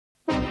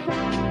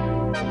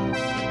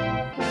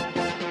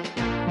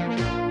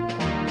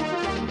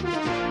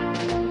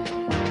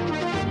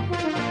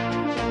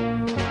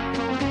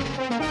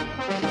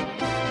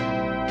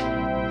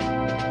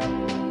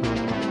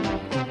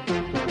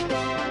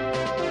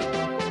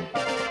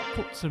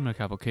Cinema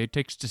Cavalcade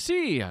takes to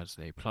sea as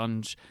they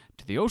plunge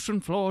to the ocean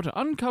floor to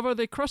uncover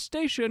the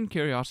crustacean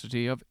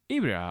curiosity of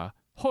Ebirah,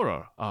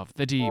 horror of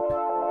the deep.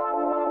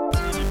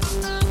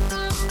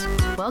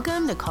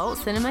 Welcome to Cult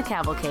Cinema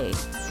Cavalcade.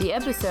 The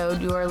episode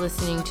you are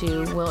listening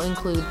to will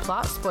include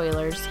plot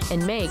spoilers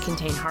and may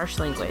contain harsh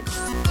language.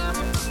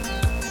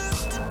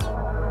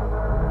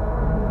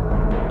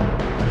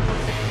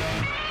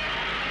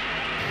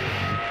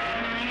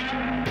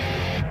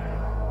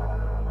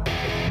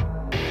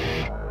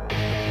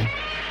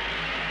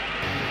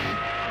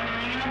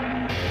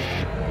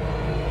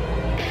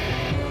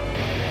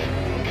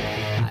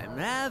 I'm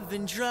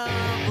having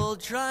trouble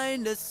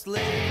trying to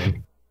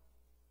sleep.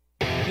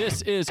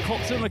 This is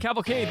Cult Cinema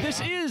Cavalcade.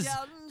 This is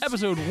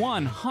episode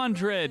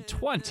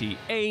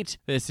 128.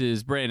 This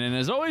is Brandon,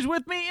 as always,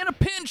 with me in a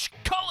pinch,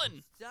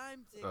 Cullen.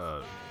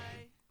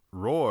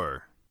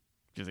 Roar.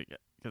 Because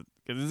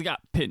he's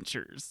got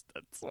pinchers.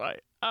 That's why.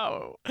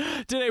 Oh.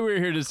 Today we're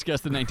here to discuss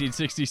the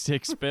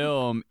 1966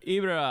 film,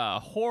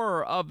 Ebirah,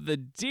 Horror of the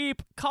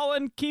Deep.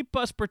 Cullen, keep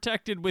us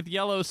protected with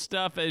yellow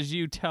stuff as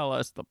you tell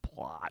us the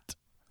plot.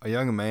 A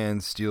young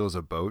man steals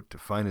a boat to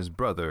find his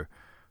brother,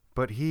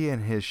 but he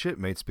and his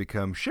shipmates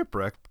become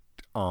shipwrecked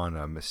on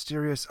a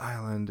mysterious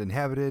island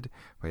inhabited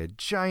by a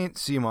giant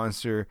sea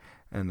monster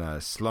and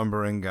a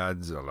slumbering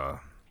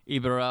Godzilla.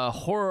 Ebirah,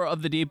 Horror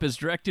of the Deep is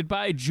directed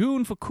by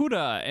Jun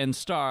Fukuda and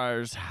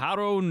stars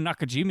Haruo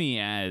Nakajimi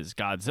as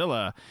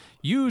Godzilla,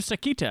 Yu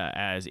Sakita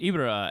as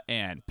Ebirah,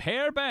 and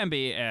Pear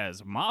Bambi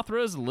as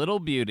Mothra's Little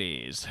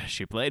Beauties.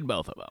 She played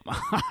both of them.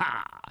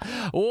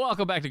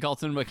 Welcome back to Cult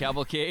Cinema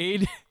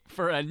Cavalcade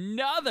for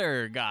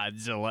another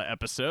Godzilla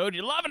episode.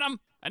 You're loving them.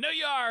 I know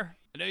you are.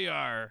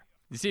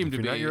 You seem to be.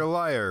 If you're not, you're a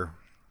liar.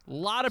 A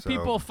lot of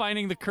people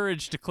finding the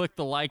courage to click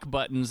the like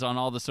buttons on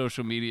all the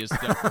social media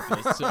stuff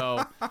with this,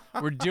 so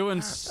we're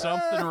doing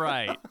something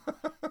right.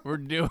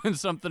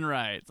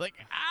 It's like,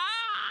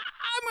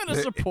 I'm going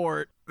to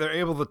support. They're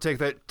able to take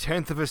that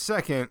 1/10 of a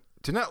second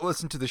to not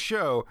listen to the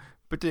show,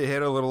 but to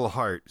hit a little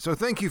heart. So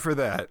thank you for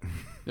that.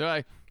 They're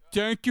like,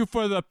 thank you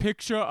for the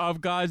picture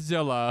of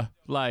Godzilla.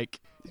 Like,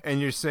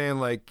 and you're saying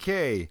like,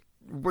 hey,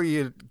 what are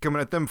you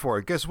coming at them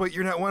for? Guess what?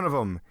 You're not one of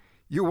them.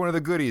 You're one of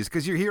the goodies,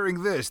 because you're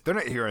hearing this. They're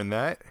not hearing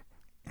that.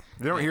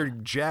 They don't hear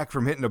Jack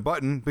from hitting a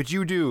button, but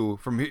you do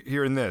from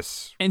hearing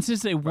this. And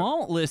since they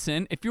won't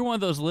listen, if you're one of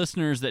those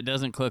listeners that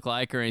doesn't click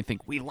like or anything,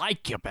 we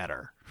like you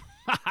better.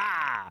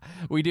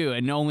 We do,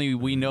 and only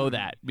we know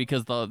that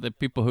because the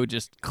people who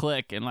just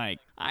click and like,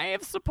 I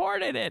have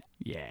supported it.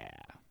 Yeah.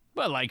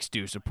 But likes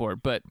do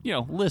support, but,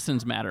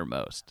 listens matter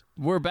most.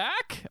 We're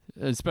back.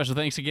 Special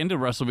thanks again to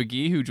Russell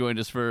McGee, who joined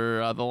us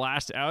for the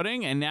last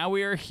outing, and now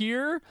we are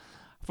here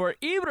for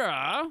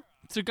Ebirah.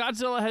 So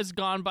Godzilla has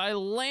gone by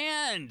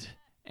land,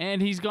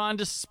 and he's gone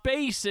to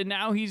space, and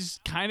now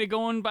he's kind of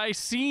going by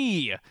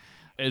sea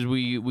as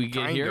we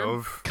get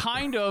here.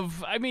 Kind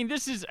of. I mean,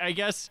 this is, I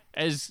guess,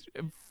 as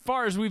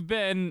far as we've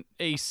been,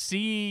 a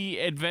sea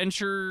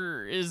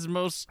adventure is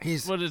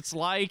what it's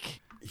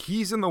like.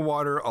 He's in the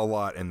water a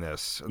lot in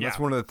this, and that's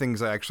one of the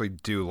things I actually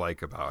do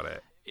like about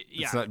it.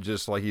 Yeah. It's not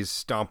just like he's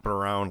stomping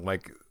around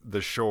like the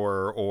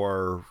shore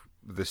or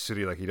the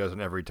city like he does in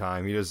every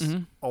time. He does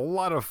a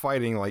lot of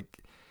fighting like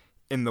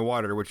in the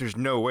water, which there's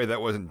no way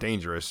that wasn't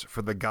dangerous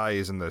for the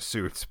guys in the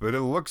suits, but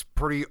it looks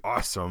pretty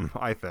awesome,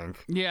 I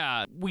think.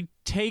 Yeah, we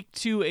take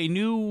to a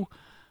new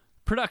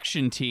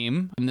production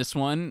team in this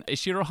one.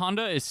 Ishiro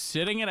Honda is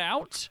sitting it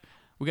out.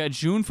 We got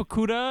Jun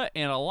Fukuda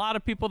and a lot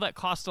of people that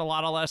cost a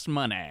lot of less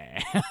money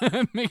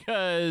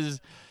because,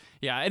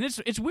 and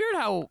it's weird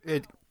how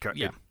it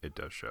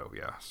does show,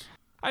 yes.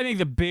 I think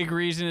the big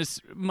reason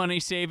is money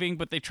saving,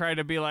 but they try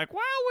to be like,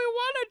 well, we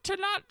wanted to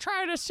not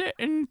try to sit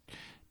and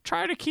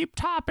try to keep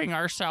topping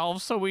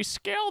ourselves, so we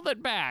scaled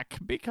it back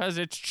because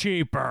it's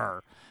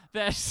cheaper.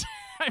 That's,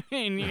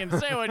 you can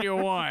say what you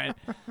want,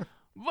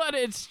 but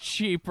it's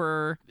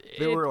cheaper.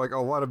 There were like a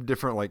lot of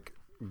different like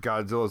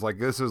Godzillas. Like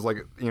this is like,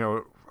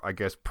 I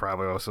guess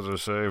probably also to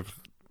save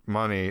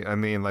money. I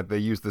mean, like they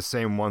used the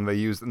same one they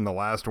used in the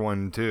last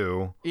one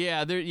too.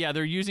 Yeah,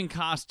 they're using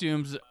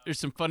costumes. There's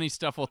some funny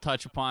stuff we'll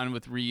touch upon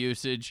with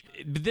reusage.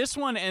 This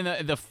one and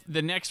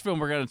the next film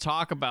we're going to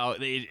talk about,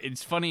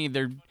 it's funny,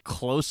 they're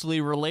closely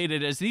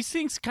related as these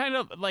things kind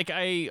of, like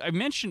I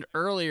mentioned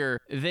earlier,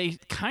 they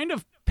kind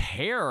of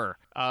pair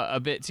a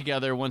bit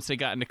together once they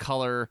got into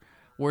color,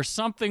 where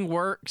something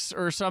works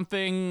or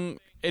something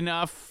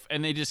enough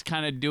and they just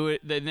kind of do it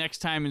the next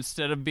time.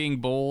 Instead of being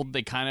bold,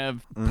 they kind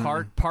of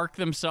park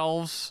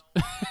themselves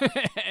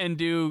and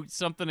do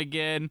something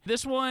again.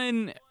 This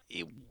one,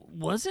 it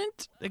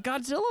wasn't a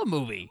Godzilla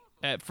movie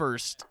at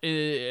first.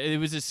 It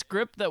was a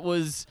script that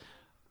was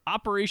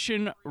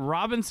Operation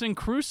Robinson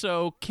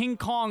Crusoe, King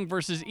Kong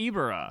versus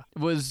Ebirah.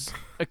 It was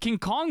a King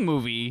Kong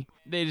movie.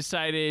 They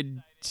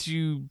decided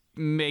to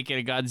make it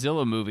a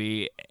Godzilla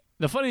movie.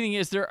 The funny thing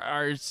is there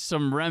are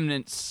some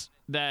remnants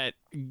that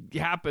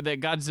happen,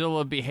 that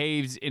Godzilla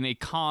behaves in a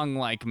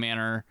Kong-like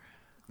manner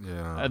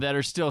that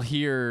are still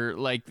here.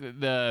 Like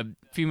the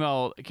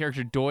female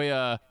character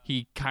Doya,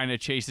 he kind of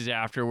chases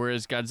after,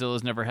 whereas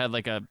Godzilla's never had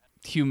like a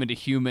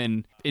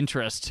human-to-human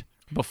interest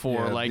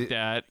before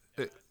that.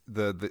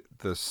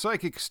 The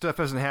psychic stuff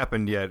hasn't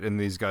happened yet in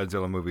these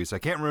Godzilla movies. I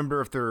can't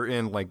remember if they're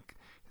in like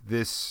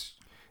this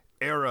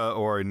era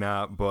or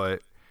not,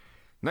 but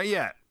not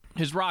yet.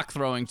 His rock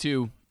throwing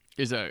too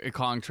is a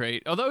Kong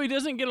trait, although he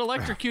doesn't get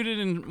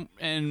electrocuted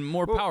and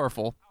more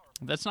powerful.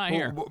 That's not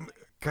here.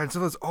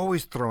 Godzilla's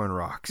always throwing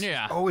rocks.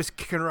 Yeah, always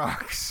kicking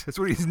rocks. That's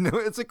what he's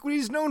known. It's like what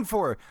he's known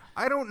for.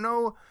 I don't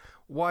know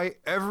why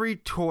every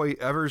toy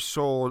ever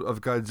sold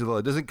of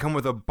Godzilla doesn't come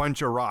with a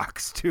bunch of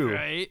rocks too.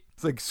 Right?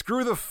 It's like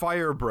screw the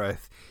fire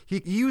breath.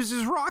 He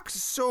uses rocks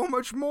so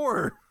much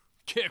more.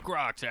 Kick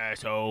rocks,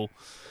 asshole.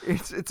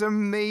 It's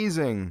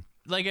amazing.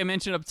 Like I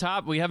mentioned up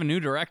top, we have a new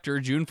director,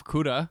 Jun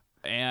Fukuda,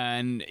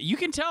 and you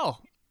can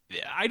tell.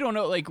 I don't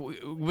know, like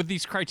with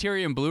these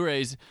Criterion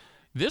Blu-rays,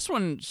 this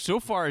one so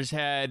far has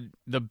had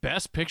the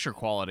best picture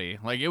quality.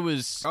 Like it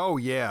was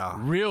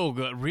real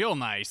good, real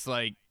nice,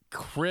 like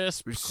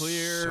crisp,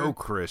 clear. So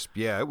crisp.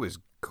 Yeah, it was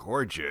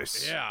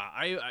gorgeous.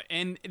 Yeah,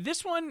 and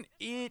this one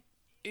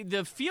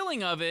the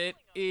feeling of it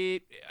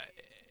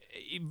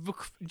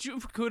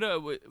Jun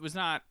Fukuda was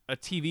not a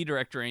TV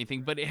director or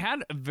anything, but it had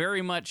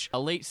very much a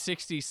late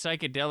 60s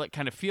psychedelic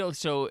kind of feel,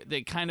 so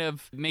they kind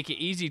of make it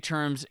easy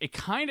terms. It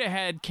kind of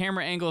had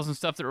camera angles and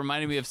stuff that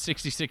reminded me of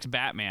 66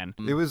 Batman.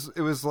 It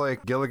was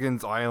like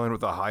Gilligan's Island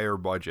with a higher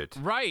budget.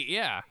 Right,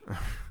 yeah.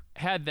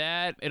 Had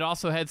that. It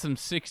also had some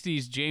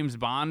 60s James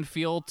Bond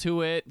feel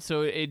to it,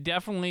 so it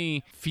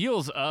definitely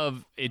feels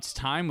of its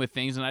time with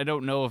things, and I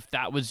don't know if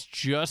that was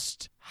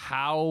just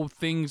how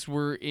things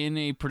were in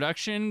a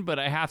production, but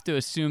I have to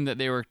assume that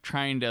they were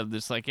trying to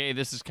this like, hey,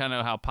 this is kind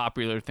of how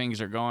popular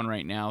things are going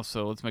right now,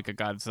 so let's make a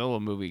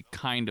Godzilla movie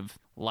kind of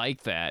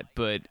like that.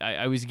 But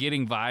I was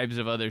getting vibes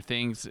of other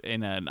things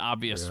in an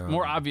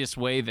more obvious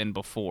way than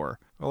before.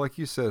 Well, like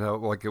you said, how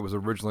like it was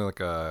originally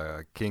like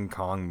a King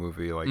Kong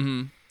movie, like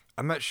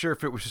I'm not sure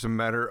if it was just a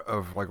matter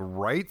of like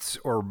rights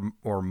or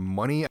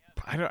money.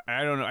 I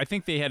don't know. I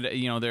think they had,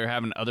 they're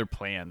having other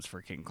plans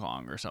for King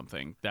Kong or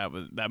something. That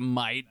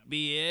might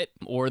be it,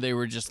 or they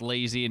were just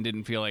lazy and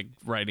didn't feel like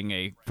writing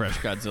a fresh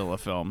Godzilla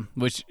film,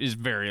 which is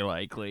very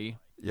likely.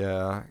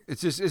 Yeah,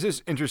 it's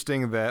just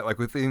interesting that like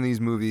within these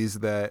movies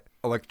that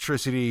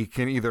electricity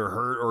can either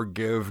hurt or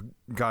give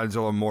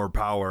Godzilla more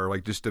power,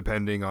 like just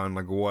depending on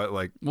like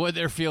what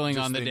they're feeling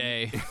on the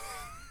day.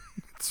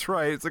 That's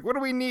right. It's like, what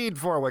do we need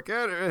for? Like,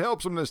 it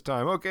helps him this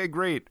time. Okay,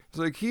 great. It's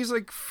like, he's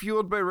like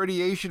fueled by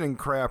radiation and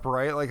crap,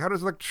 right? Like, how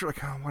does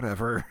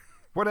whatever.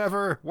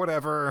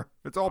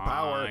 It's all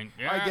power,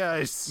 yeah. I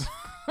guess.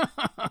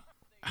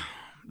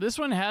 This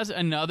one has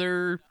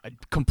a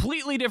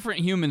completely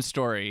different human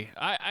story.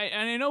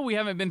 I know we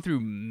haven't been through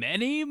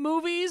many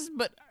movies,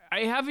 but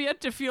I have yet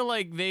to feel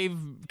like they've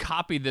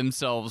copied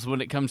themselves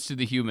when it comes to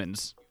the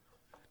humans.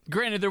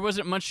 Granted, there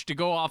wasn't much to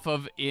go off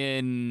of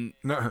in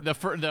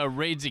the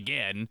raids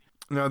again.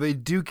 No, they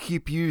do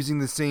keep using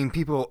the same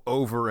people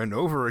over and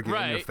over again,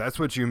 right. If that's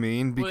what you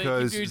mean,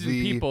 because they keep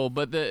using people,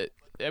 but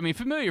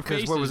familiar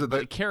faces,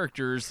 but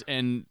characters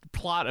and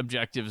plot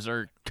objectives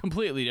are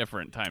completely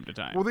different time to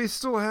time. Well, they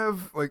still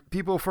have like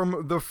people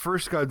from the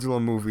first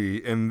Godzilla movie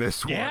in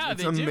this one. Yeah,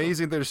 it's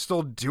amazing they're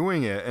still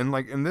doing it, and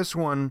like in this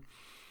one,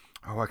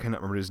 I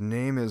cannot remember what his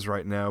name is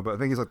right now, but I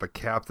think he's like the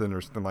captain or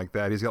something like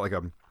that. He's got like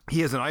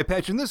he has an eye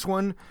patch in this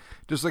one,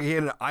 just like he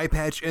had an eye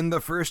patch in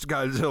the first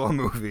Godzilla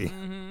movie.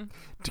 Mm-hmm.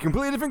 It's a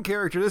completely different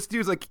character. This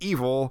dude's like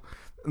evil.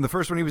 In the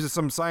first one, he was just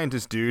some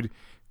scientist dude.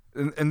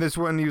 In this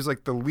one, he was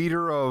like the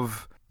leader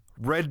of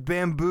Red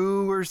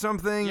Bamboo or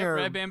something. Yeah,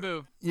 Red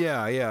Bamboo.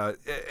 Yeah.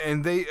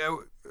 And they...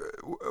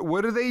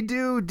 what do they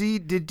do?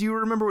 Did you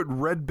remember what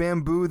Red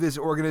Bamboo, this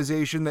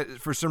organization that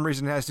for some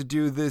reason has to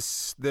do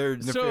their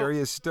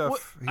nefarious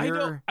stuff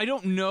here? I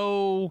don't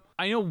know.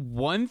 I know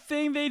one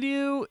thing they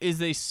do is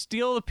they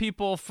steal the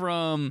people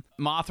from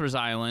Mothra's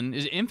Island.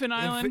 Is it Infant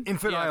Island?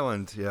 Infant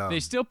Island, yeah.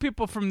 They steal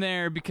people from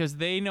there because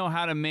they know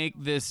how to make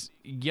this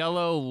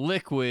yellow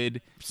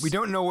liquid. We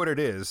don't know what it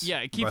is,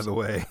 by the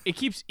way. It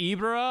keeps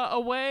Ebirah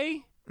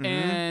away,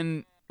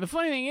 and the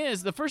funny thing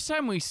is, the first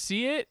time we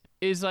see it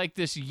is like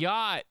this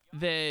yacht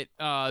that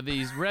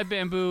these Red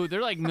Bamboo,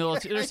 they're like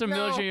military, there's some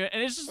military,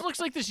 and it just looks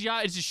like this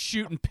yacht is just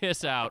shooting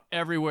piss out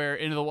everywhere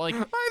into the water.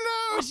 Like, I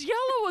know. Is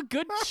yellow a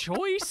good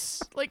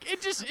choice? Like,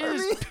 it just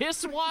is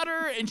piss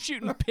water and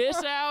shooting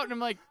piss out, and I'm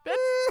like,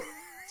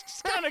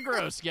 that's kind of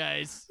gross,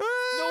 guys.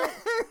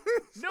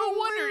 No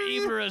wonder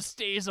Ebirah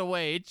stays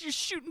away. It's just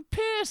shooting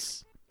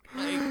piss.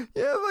 Like,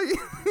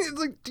 it's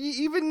like, do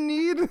you even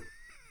need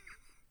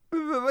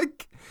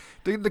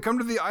to come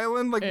to the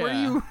island? Like, where do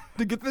you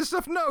to get this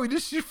stuff? No,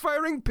 you're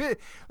firing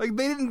pit. Like,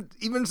 they didn't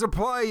even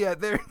supply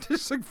yet. They're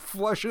just like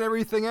flushing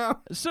everything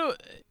out. So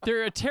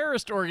they're a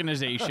terrorist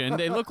organization.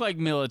 They look like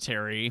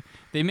military.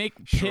 They make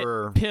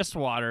piss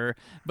water,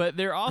 but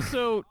they're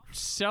also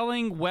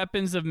selling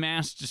weapons of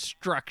mass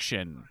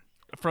destruction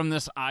from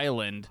this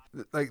island.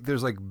 Like,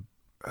 there's like,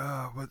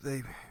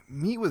 they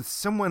meet with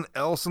someone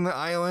else on the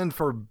island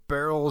for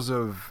barrels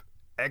of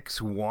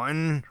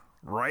X1.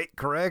 Right?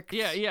 Correct?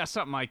 Yeah,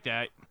 something like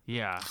that.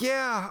 Yeah.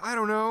 Yeah, I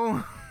don't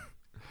know.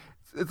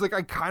 it's like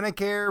I kind of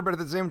care, but at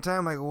the same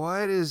time, like,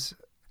 what is,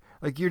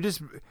 like,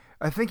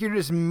 I think you're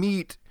just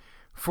meat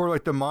for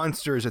like the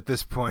monsters at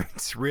this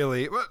point,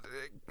 really. Well,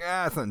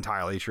 that's not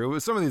entirely true.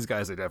 Some of these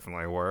guys, they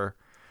definitely were,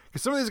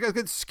 because some of these guys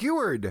get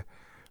skewered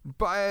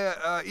by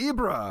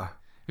Ebirah.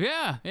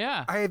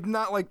 Yeah. I have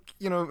not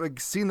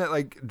seen that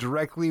like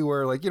directly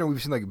where like,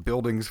 we've seen like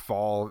buildings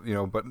fall,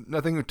 but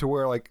nothing to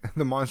where like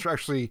the monster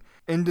actually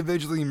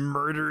individually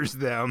murders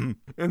them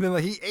and then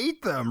like he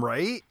ate them,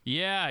 right?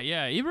 Yeah.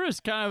 Ebirah is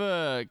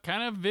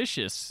kind of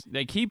vicious.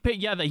 Like he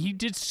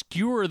did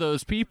skewer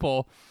those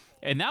people,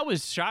 and that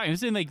was shocking.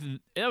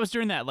 That was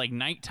during that like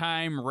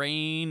nighttime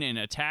rain and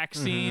attack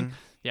scene. Mm-hmm.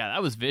 Yeah,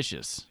 that was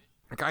vicious.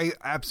 Like I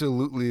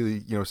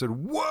absolutely, said,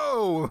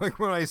 "Whoa!" Like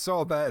when I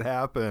saw that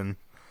happen.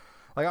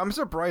 Like, I'm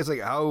surprised, like,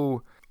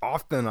 how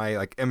often I,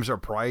 like, am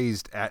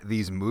surprised at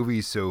these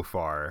movies so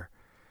far.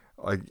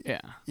 Like,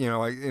 yeah.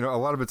 A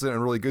lot of it's in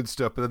really good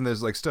stuff, but then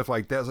there's, like, stuff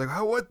like that. It's like, I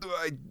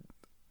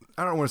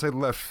don't want to say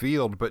left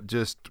field, but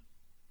just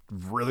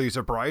really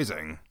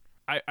surprising.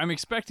 I'm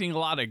expecting a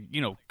lot of,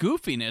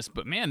 goofiness,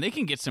 but, man, they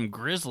can get some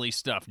grisly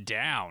stuff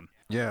down.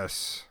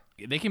 Yes.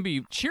 They can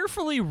be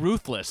cheerfully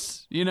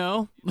ruthless,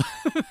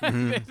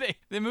 Mm-hmm.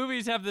 The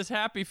movies have this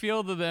happy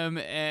feel to them,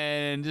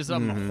 and just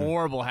something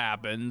horrible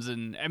happens.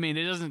 And, I mean,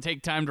 it doesn't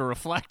take time to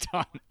reflect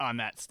on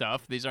that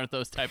stuff. These aren't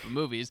those type of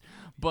movies.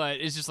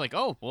 But it's just like,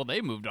 oh, well, they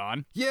moved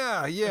on.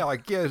 Yeah.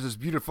 Like, there's this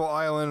beautiful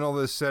island and all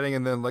this setting,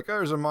 and then, like, oh,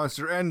 there's a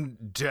monster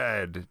and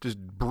dead. Just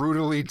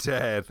brutally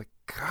dead. Like,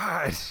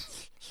 God.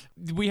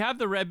 We have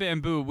the red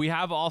bamboo. We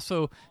have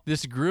also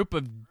this group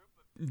of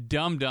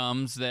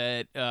dum-dums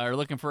that are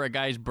looking for a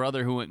guy's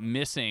brother who went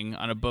missing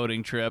on a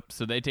boating trip,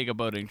 so they take a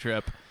boating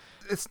trip.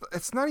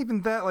 It's not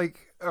even that,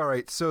 like, all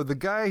right, so the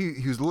guy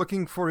who's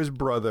looking for his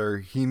brother,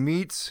 he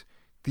meets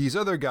these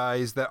other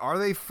guys that, are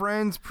they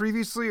friends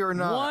previously or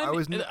not?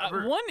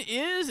 One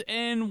is,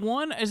 and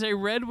one, as I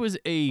read, was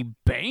a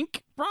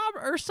bank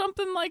robber or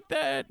something like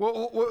that.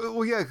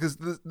 Well yeah, because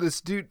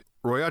this dude,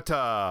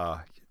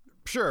 Royata,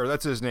 sure,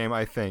 that's his name,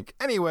 I think.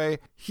 Anyway,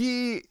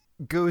 he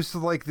goes to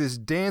like this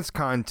dance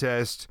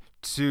contest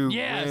to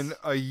win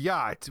a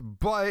yacht,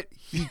 but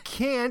he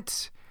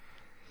can't.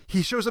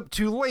 He shows up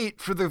too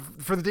late for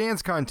the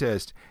dance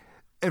contest,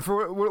 and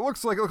for what it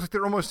looks like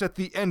they're almost at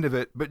the end of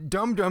it. But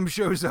Dum Dum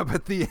shows up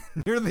at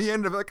near the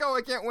end of it, like, oh,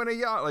 I can't win a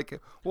yacht. Like,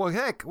 well,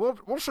 heck,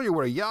 we'll show you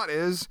what a yacht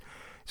is.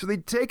 So they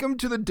take him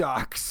to the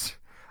docks.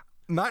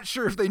 Not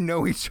sure if they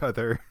know each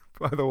other.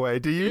 By the way,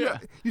 do you? Yeah.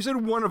 You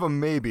said one of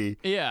them maybe.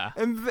 Yeah.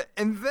 And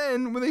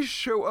then when they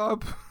show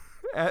up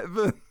at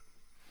the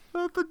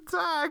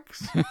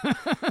docks,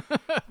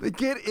 they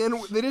get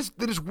in. They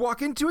just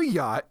walk into a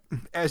yacht,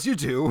 as you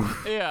do.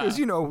 Yeah. Because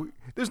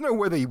there's no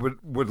way they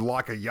would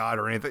lock a yacht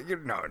or anything.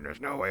 No, there's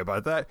no way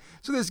about that.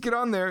 So they just get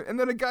on there, and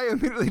then a guy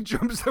immediately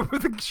jumps up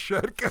with a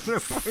shotgun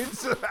and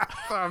points it at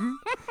them.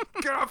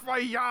 Get off my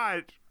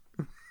yacht.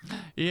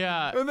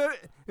 Yeah. And then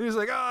he's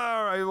like, oh,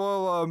 all right,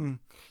 well,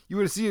 you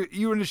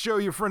want to show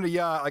your friend a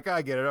yacht? Like,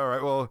 I get it. All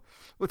right, well,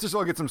 let's just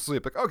all get some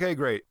sleep. Like, okay,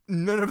 great.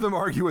 None of them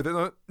argue with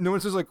it. No one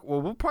says like,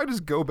 well, we'll probably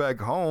just go back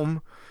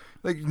home.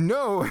 Like,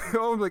 no.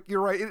 I'm like,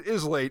 you're right. It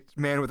is late,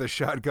 man with a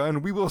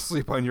shotgun. We will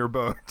sleep on your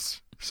boat.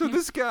 So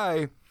this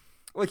guy,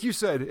 like you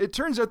said, it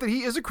turns out that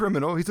he is a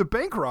criminal. He's a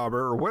bank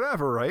robber or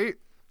whatever, right?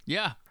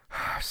 Yeah.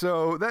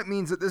 So that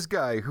means that this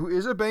guy, who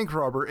is a bank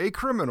robber, a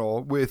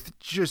criminal with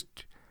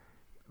just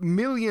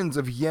millions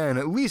of yen,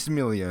 at least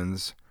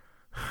millions,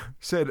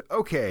 said,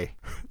 okay,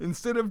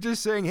 instead of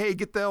just saying, hey,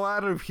 get the hell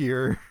out of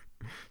here,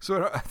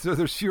 so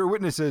there's fewer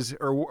witnesses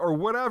or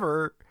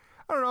whatever,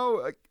 I don't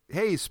know, like,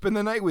 hey, spend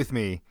the night with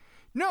me.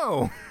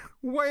 No,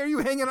 why are you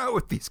hanging out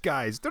with these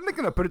guys? They're not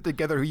going to put it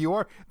together who you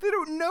are. They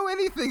don't know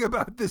anything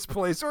about this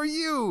place or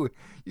you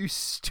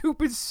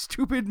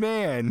stupid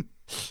man.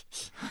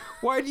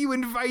 Why do you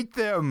invite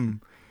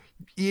them,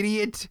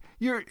 idiot?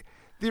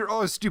 They're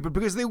all stupid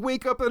because they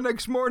wake up the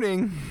next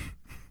morning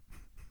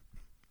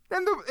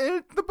and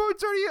the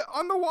boat's already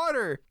on the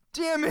water.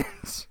 Damn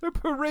it. A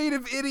parade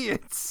of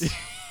idiots.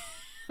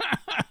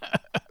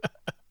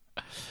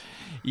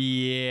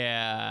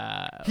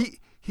 Yeah.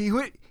 He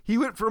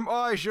went from, oh,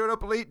 I showed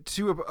up late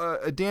to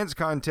a dance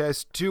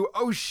contest to,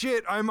 oh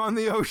shit, I'm on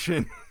the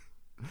ocean.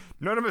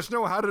 None of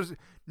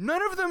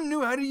them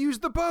knew how to use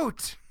the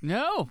boat.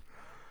 No.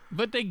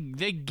 But they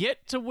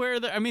get to where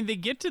they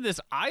get to this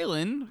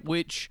island,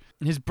 which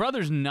his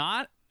brother's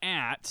not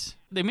at.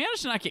 They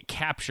managed to not get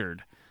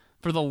captured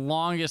for the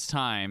longest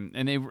time,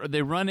 and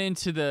they run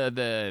into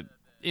the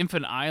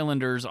infant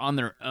islanders on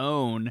their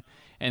own,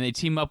 and they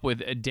team up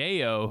with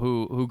Adeo,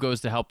 who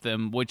goes to help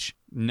them, which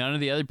none of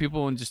the other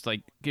people, and just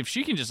like, if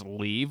she can just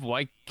leave,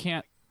 why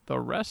can't the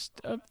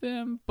rest of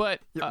them?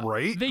 But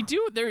right? They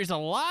do. There is a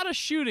lot of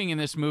shooting in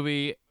this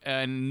movie,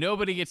 and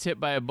nobody gets hit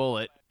by a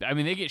bullet. I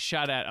mean, they get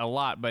shot at a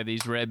lot by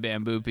these red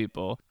bamboo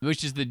people,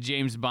 which is the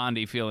James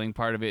Bondy feeling.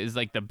 Part of it is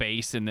like the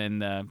base and then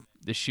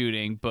the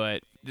shooting.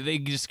 But they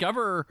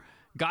discover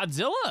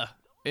Godzilla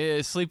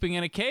is sleeping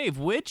in a cave,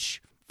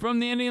 which from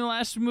the ending of the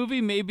last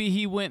movie, maybe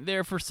he went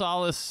there for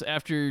solace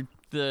after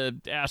the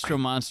Astro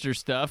Monster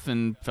stuff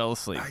and fell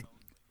asleep.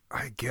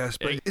 I guess,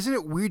 but isn't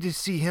it weird to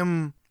see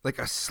him like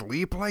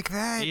asleep like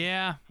that?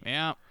 Yeah.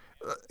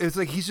 It's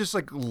like he's just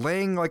like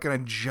laying like in a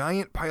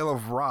giant pile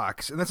of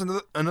rocks, and that's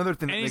another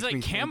thing. And that he's makes like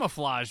me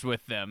camouflaged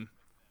with them,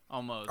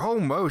 almost.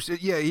 Almost,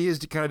 yeah. He is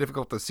kind of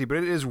difficult to see, but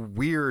it is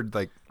weird.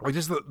 Like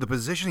just the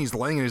position he's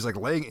laying in.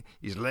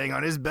 He's laying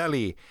on his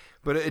belly,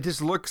 but it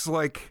just looks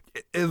like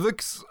it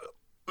looks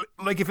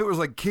like if it was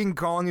like King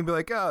Kong, you'd be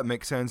like, it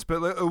makes sense.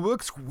 But it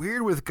looks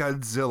weird with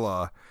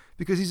Godzilla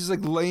because he's just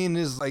like laying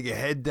his like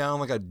head down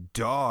like a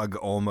dog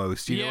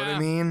almost. You know what I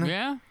mean?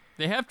 Yeah.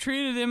 They have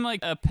treated him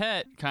like a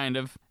pet, kind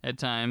of, at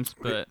times,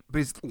 but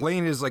he's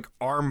laying his like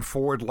arm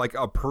forward like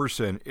a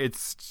person.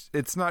 It's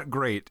not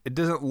great. It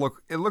doesn't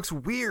look. It looks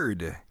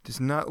weird. It does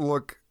not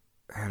look.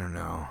 I don't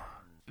know.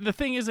 The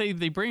thing is,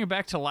 they bring it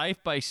back to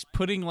life by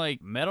putting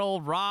like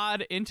metal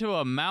rod into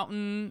a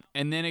mountain,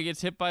 and then it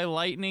gets hit by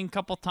lightning a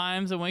couple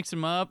times and wakes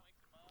him up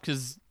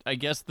because I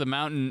guess the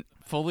mountain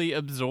fully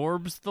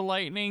absorbs the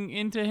lightning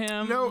into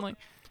him. No.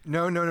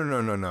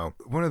 No.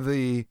 One of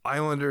the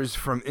islanders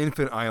from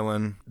Infant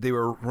Island, they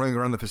were running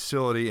around the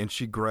facility and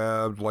she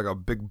grabbed like a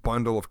big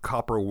bundle of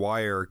copper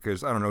wire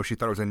because, I don't know, she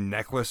thought it was a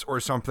necklace or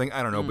something.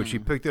 I don't know, but she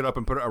picked it up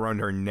and put it around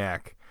her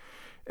neck.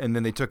 And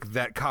then they took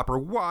that copper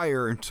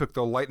wire and took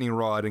the lightning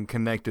rod and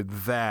connected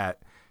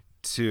that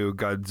to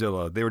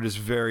Godzilla. They were just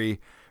very,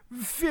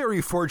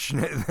 very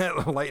fortunate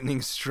that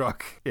lightning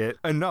struck it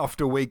enough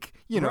to wake,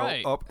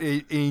 up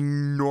an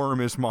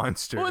enormous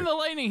monster. When the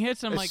lightning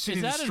hits, I'm like,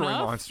 is that enough?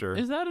 Monster.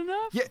 Is that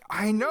enough? Yeah,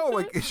 I know.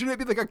 Like, shouldn't it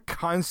be like a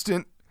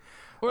constant,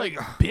 or like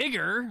a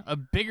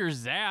bigger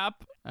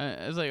zap?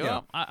 I was like,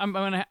 I'm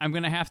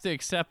gonna have to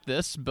accept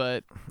this,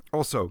 but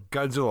also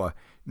Godzilla,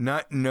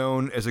 not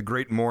known as a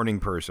great morning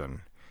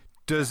person,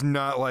 does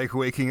not like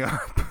waking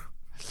up.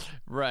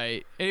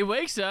 Right. And he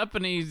wakes up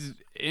and he's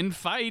in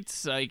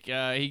fights. Like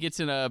he gets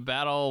in a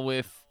battle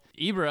with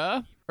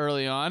Ebirah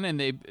early on, and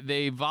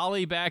they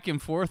volley back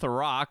and forth a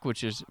rock,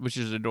 which is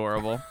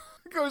adorable.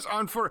 It goes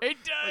on for. It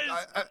does.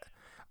 Like,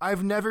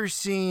 I've never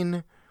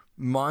seen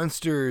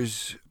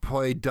monsters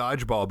play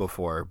dodgeball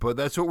before, but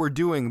that's what we're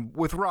doing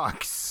with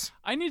rocks.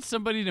 I need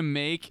somebody to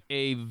make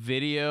a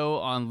video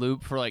on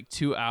loop for like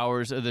 2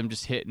 hours of them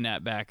just hitting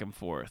that back and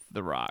forth,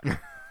 the rock.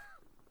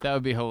 That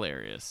would be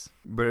hilarious.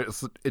 But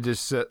it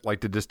just set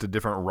like to just a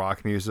different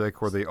rock music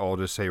where they all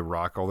just say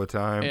rock all the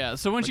time. Yeah,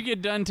 so once you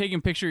get done taking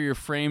a picture of your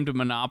framed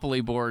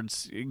Monopoly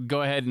boards,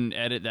 go ahead and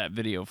edit that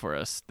video for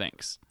us.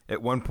 Thanks.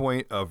 At one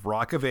point, of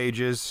Rock of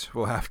Ages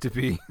will have to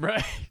be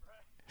right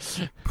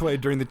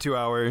played during the 2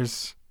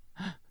 hours.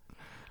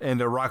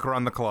 And a rock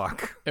around the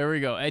clock. There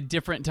we go. At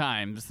different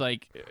times.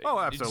 Like,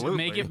 absolutely.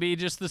 Make it be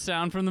just the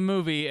sound from the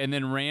movie, and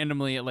then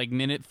randomly at like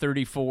minute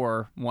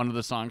 34, one of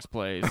the songs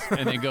plays,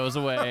 and then goes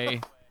away.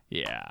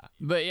 Yeah.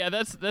 But yeah,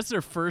 that's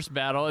their first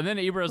battle. And then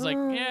Ebirah's like,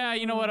 yeah,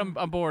 you know what?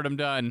 I'm bored. I'm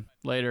done.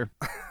 Later.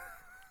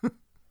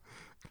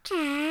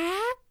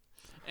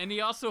 And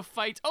he also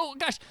fights. Oh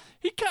gosh,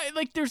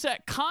 there's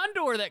that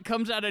condor that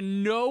comes out of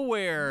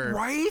nowhere,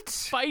 right?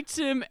 Fights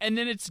him, and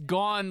then it's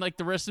gone like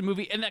the rest of the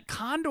movie. And that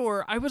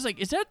condor, I was like,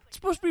 is that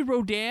supposed to be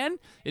Rodan?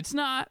 It's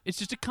not. It's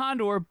just a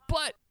condor.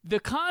 But the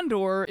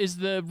condor is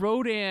the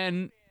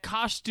Rodan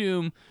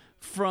costume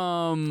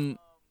from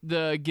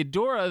the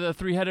Ghidorah, the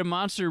three-headed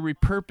monster,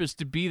 repurposed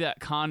to be that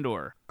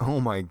condor.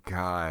 Oh my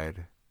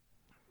god!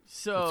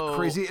 So that's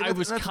crazy. I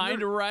was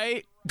kind of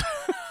right.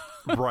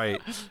 Right.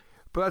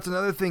 But that's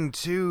another thing,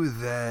 too,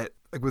 that,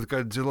 like, with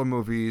Godzilla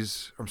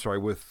movies,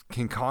 with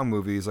King Kong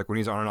movies, like, when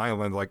he's on an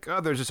island, like,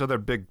 there's just other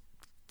big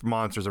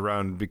monsters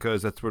around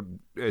because it's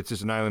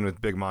just an island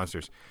with big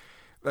monsters.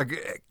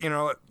 Like,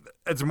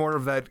 it's more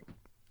of that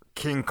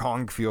King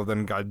Kong feel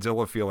than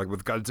Godzilla feel. Like,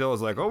 with Godzilla,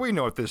 it's like, we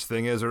know what this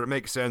thing is, or it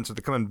makes sense, or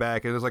they're coming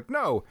back, and it's like,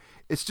 no,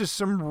 it's just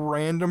some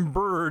random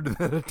bird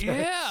that attacks.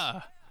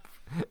 Yeah.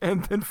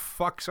 And then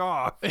fucks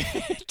off.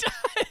 It does.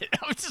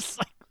 I was just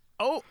like,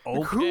 oh,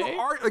 okay.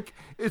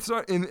 It's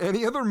not in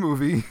any other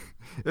movie.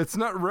 It's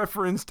not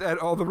referenced at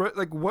all.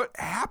 What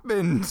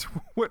happened?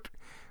 What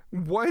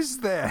was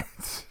that?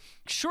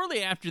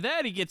 Shortly after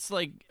that, he gets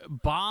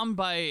bombed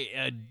by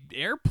an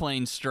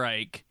airplane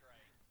strike,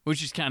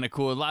 which is kind of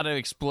cool. A lot of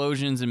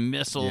explosions and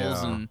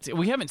missiles, and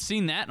we haven't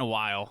seen that in a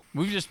while.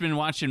 We've just been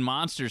watching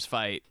monsters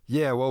fight.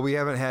 Yeah, well, we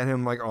haven't had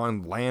him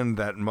on land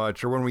that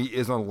much, or when he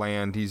is on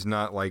land, he's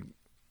not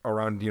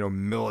around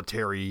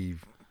military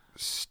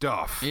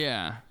stuff.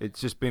 Yeah.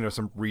 It's just been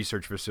some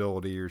research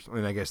facility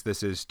I guess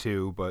this is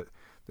too, but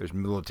there's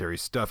military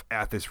stuff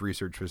at this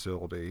research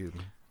facility.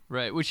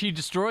 Right, which he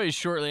destroys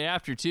shortly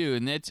after too,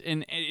 and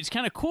it's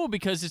kind of cool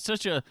because it's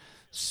such a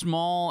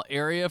small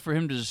area for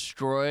him to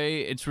destroy.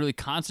 It's really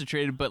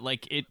concentrated, but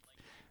it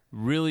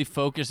really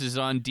focuses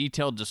on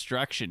detailed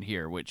destruction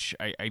here, which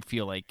I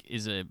feel like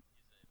is a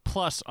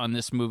plus on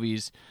this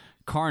movie's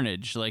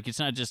carnage. It's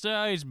not just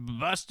he's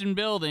busting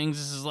buildings.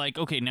 This is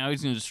okay, now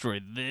he's gonna destroy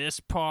this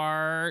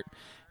part,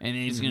 and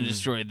then he's gonna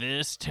destroy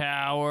this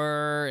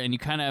tower, and you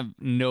kind of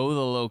know the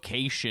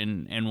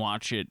location and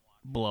watch it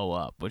blow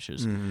up, which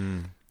is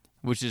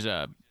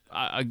a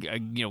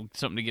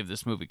something to give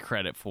this movie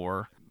credit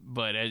for.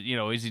 But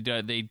as he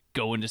does, they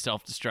go into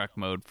self-destruct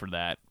mode for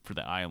the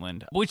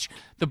island. Which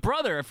the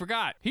brother, I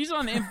forgot, he's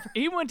on.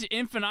 He went to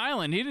Infant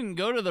Island. He didn't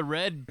go to the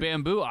Red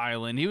Bamboo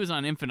Island. He was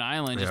on Infant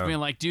Island, just being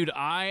like, dude,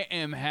 I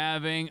am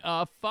having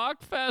a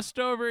fuck fest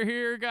over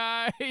here,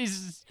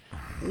 guys.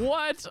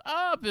 What's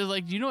up? It's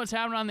like, do you know what's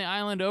happening on the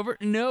island over?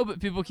 No, but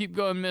people keep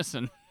going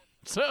missing.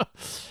 So,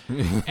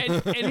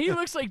 and he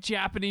looks like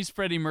Japanese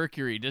Freddie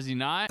Mercury, does he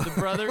not? The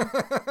brother.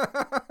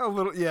 A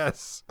little,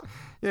 yes,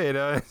 yeah, he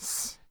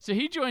does. So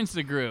he joins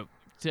the group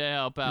to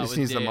help out. He just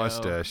needs a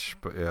mustache,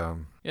 but yeah.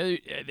 Yeah,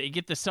 they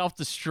get the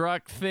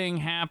self-destruct thing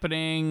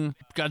happening.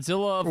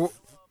 Godzilla.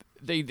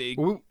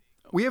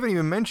 We haven't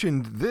even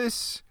mentioned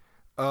this.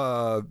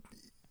 Mothra's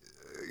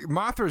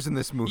in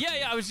this movie.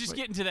 Yeah. I was just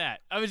getting to that.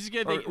 I was just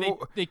getting.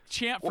 They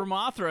chant for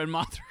Mothra, and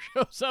Mothra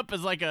shows up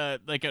as like an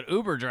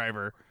Uber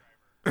driver.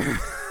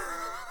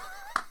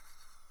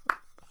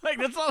 Like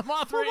that's all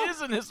Mothra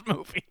is in this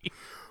movie.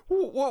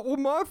 Well,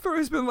 Mothra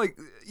has been like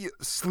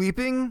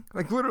sleeping,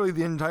 like literally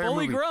the entire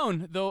fully movie.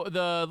 Grown.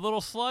 The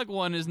little slug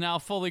one is now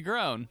fully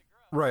grown.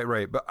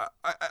 Right. But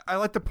I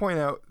like to point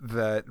out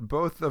that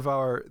both of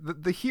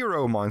the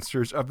hero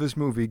monsters of this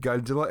movie,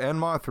 Godzilla and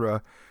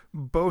Mothra,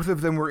 both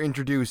of them were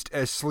introduced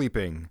as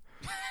sleeping.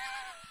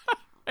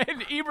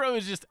 And Ebirah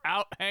was just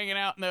out hanging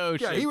out in the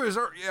ocean.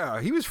 Yeah,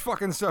 he was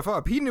fucking stuff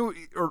up. He knew,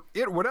 or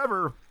it,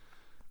 whatever.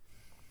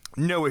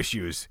 No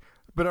issues.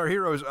 But our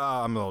heroes,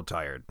 I'm a little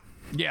tired.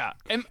 Yeah,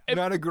 and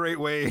not a great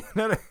way.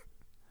 Not a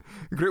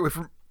great way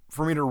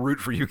for me to root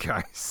for you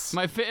guys.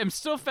 I'm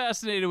still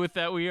fascinated with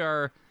that. We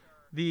are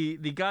the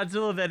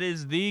Godzilla that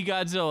is the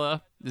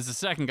Godzilla is the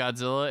second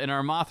Godzilla, and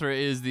our Mothra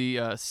is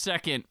the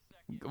second,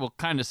 well,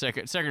 kind of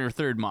second or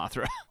third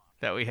Mothra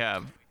that we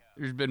have.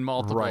 There's been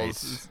multiples. Right.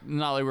 It's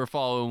not like we're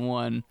following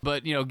one,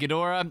 but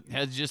Ghidorah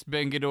has just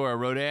been Ghidorah.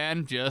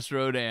 Rodan, just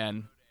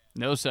Rodan.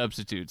 No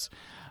substitutes.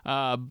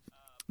 Godzilla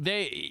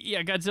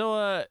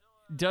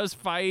does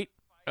fight.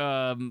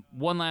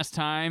 One last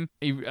time,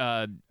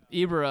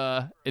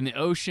 Ebirah in the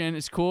ocean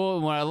is cool,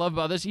 and what I love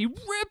about this, he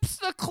rips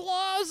the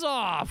claws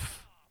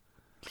off.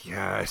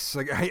 Yes,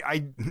 like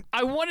I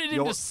wanted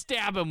him to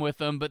stab him with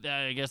them, but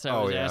I guess I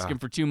was asking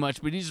for too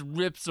much. But he just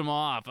rips them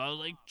off. I was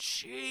like,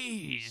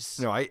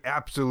 jeez. No, I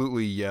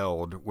absolutely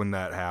yelled when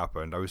that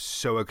happened. I was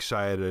so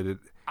excited.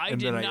 I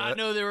did not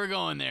know they were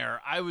going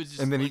there. I was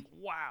just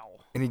wow.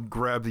 And he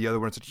grabbed the other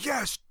one and said,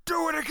 "Yes,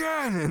 do it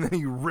again!" And then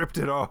he ripped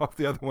it off,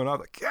 the other one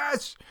off, like,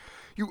 "Yes,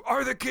 you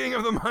are the king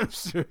of the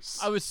monsters."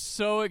 I was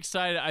so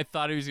excited. I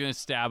thought he was going to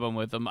stab him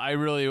with them. I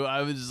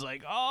was just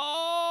like,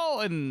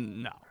 oh,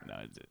 and no,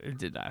 it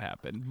did not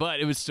happen. But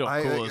it was still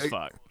cool as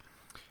fuck.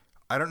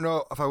 I don't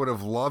know if I would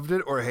have loved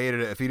it or hated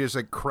it if he just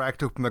like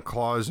cracked open the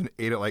claws and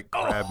ate it like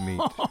crab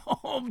meat.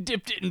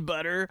 Dipped it in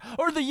butter.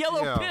 Or the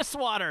yellow piss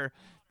water.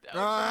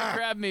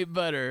 Crab meat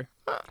butter.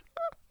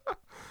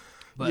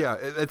 But, yeah,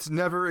 it's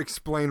never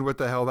explained what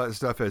the hell that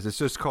stuff is. It's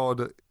just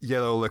called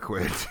yellow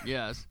liquid.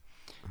 Yes.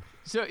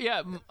 So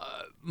yeah,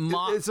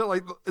 it's not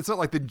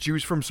like the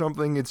juice from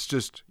something. It's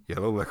just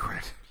yellow liquid.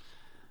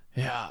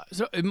 Yeah.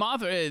 So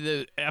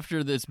Mothra,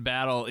 after this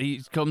battle,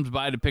 he comes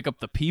by to pick up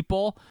the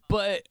people,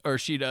 or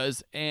she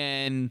does,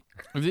 and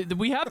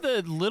we have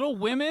the little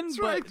women,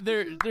 but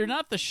they're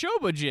not the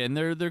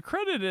Shobojin. They're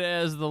credited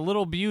as the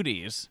little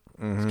beauties.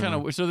 Mm-hmm. It's kind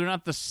of so they're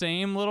not the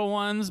same little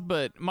ones,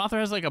 but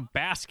Mothra has like a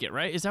basket,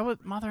 right? Is that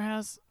what Mothra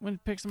has when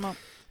it picks them up?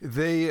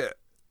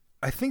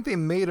 I think they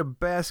made a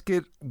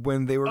basket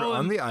when they were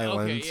on the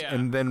island,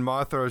 and then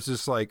Mothra was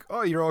just like,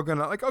 "Oh, you're all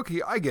gonna like,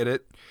 okay, I get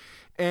it,"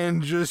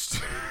 and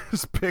just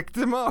picked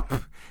them up,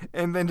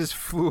 and then just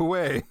flew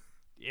away.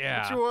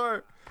 Yeah,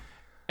 sure.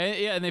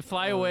 And they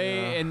fly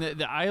away, and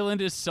the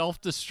island is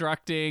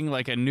self-destructing,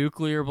 like a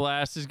nuclear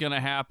blast is gonna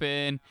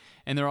happen,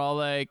 and they're all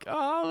like,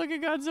 "Oh, look at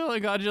Godzilla!"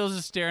 Godzilla's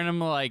just staring at him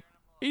like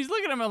he's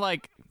looking at him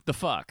like the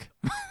fuck.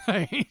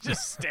 He's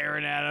just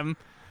staring at him.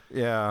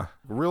 Yeah,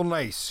 real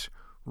nice.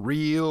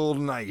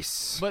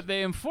 But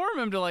they inform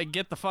him to like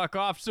get the fuck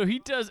off, so he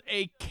does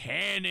a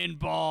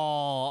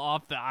cannonball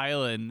off the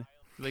island.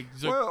 Like,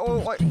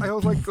 I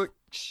was like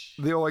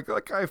they were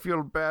like I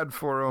feel bad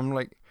for him.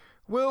 Like,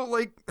 well,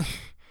 like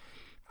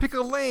pick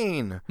a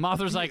lane.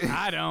 Mothra's like,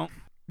 I don't.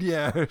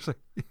 Yeah, it's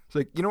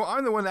like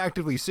I'm the one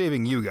actively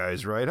saving you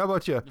guys, right? How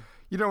about you?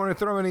 You don't want to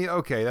throw any?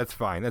 Okay, that's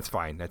fine. That's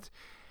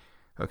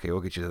okay.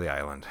 We'll get you to the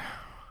island.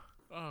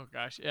 Oh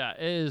gosh, yeah,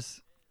 it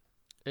is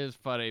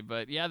funny,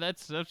 but yeah,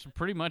 that's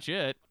pretty much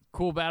it.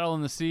 Cool battle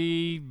in the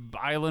sea,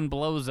 island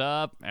blows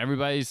up,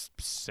 everybody's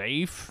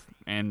safe,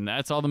 and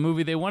that's all the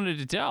movie they wanted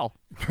to tell.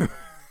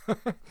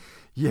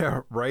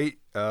 Yeah, right.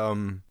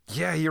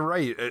 Yeah, you're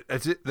right.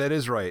 That's it. That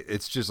is right.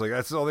 It's just like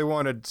that's all they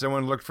wanted.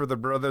 Someone looked for the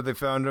brother, they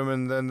found him,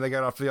 and then they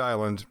got off the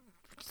island.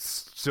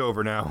 It's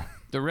over now.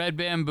 The Red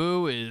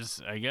Bamboo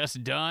is, I guess,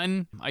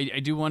 done. I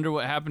do wonder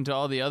what happened to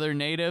all the other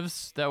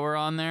natives that were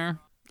on there.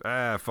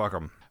 Fuck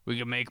them. We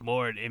can make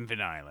more at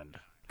Infant Island.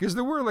 Because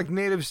there were like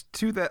natives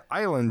to that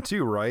island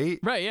too,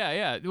 right? Right,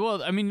 yeah.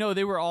 Well, I mean, no,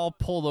 they were all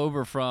pulled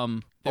over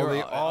from...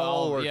 They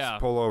all were yeah.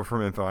 pulled over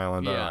from Info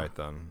Island. Yeah. All right,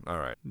 then. All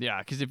right. Yeah,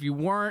 because if you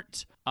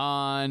weren't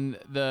on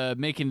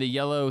making the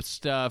yellow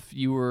stuff,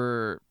 you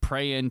were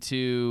praying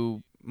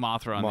to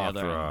Mothra on the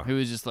other end, who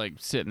was just like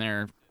sitting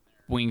there,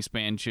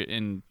 wingspan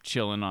and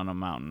chilling on a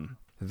mountain.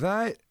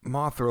 That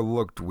Mothra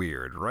looked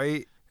weird,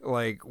 right?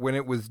 Like when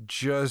it was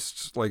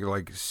just like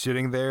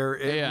sitting there,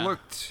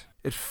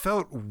 it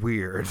felt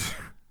weird.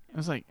 I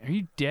was like, are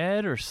you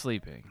dead or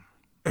sleeping?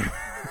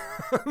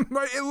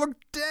 It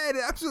looked dead.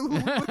 It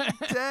absolutely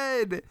looked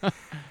dead.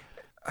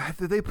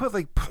 Did they put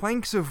like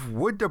planks of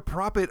wood to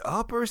prop it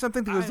up or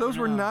something? Because those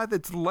were not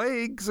its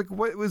legs. Like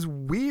what? It was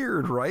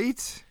weird,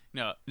 right?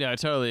 No, yeah,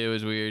 totally. It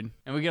was weird.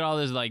 And we get all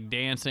this like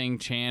dancing,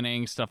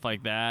 chanting, stuff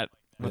like that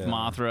with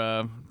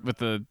Mothra with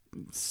the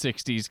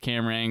 60s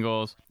camera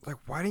angles. Like,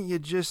 why didn't you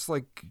just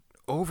like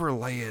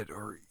overlay it,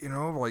 or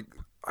like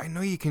I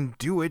know you can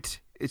do it.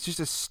 It's just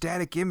a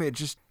static image.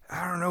 Just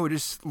I don't know. It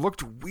just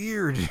looked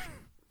weird.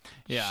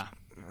 Yeah.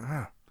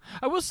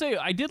 I will say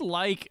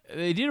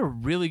they did a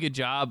really good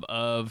job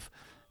of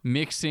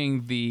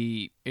mixing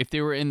if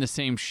they were in the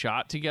same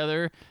shot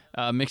together,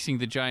 mixing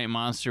the giant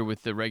monster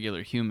with the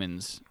regular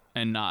humans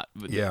and not.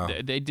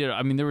 They did.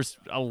 I mean, there was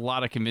a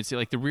lot of convincing.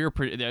 Like there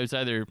was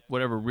either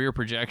whatever rear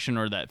projection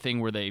or that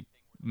thing where they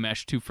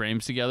meshed two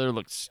frames together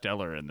looked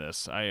stellar in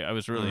this. I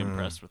was really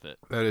impressed with it.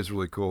 That is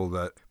really cool.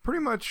 That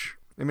pretty much.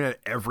 I mean, at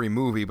every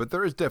movie, but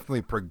there is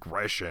definitely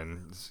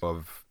progressions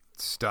of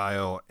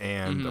style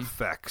and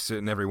effects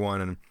in every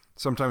one, and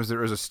sometimes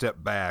there is a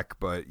step back,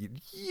 but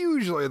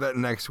usually that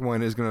next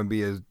one is going to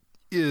be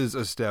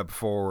a step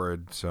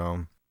forward.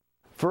 So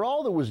for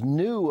all that was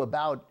new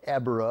about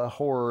Ebirah,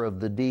 Horror of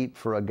the Deep,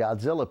 for a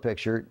Godzilla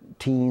picture,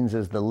 teens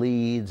as the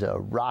leads, a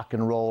rock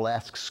and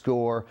roll-esque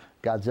score,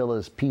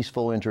 Godzilla's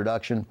peaceful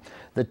introduction,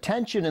 the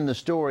tension in the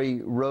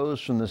story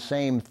rose from the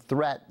same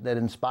threat that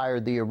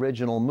inspired the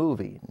original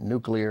movie,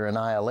 nuclear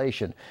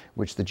annihilation,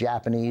 which the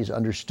Japanese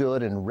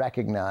understood and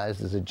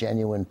recognized as a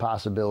genuine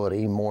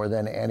possibility more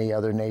than any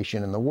other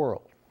nation in the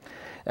world.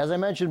 As I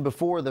mentioned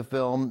before the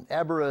film,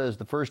 Ebirah is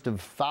the first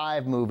of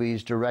 5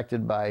 movies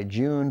directed by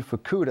Jun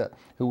Fukuda,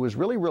 who was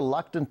really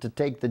reluctant to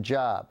take the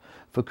job.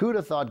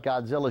 Fukuda thought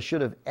Godzilla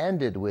should have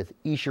ended with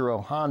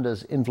Ishiro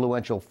Honda's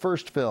influential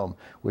first film,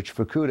 which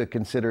Fukuda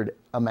considered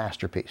a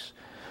masterpiece.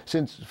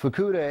 Since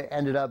Fukuda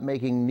ended up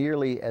making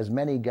nearly as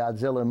many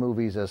Godzilla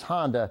movies as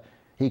Honda,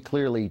 he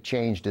clearly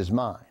changed his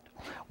mind.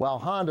 While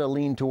Honda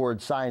leaned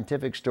toward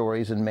scientific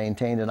stories and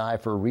maintained an eye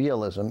for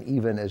realism,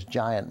 even as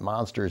giant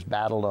monsters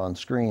battled on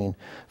screen,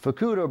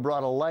 Fukuda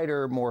brought a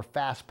lighter, more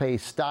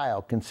fast-paced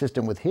style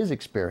consistent with his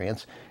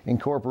experience,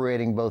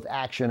 incorporating both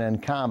action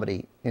and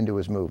comedy into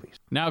his movies.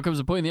 Now comes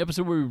the point in the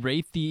episode where we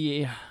rate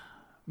the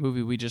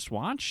movie we just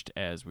watched.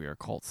 As we are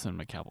Cult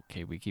Cinema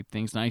Cavalcade, we keep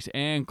things nice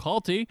and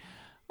culty.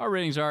 Our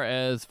ratings are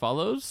as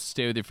follows.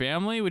 Stay with your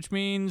family, which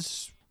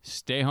means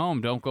stay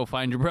home. Don't go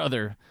find your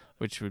brother,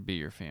 which would be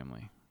your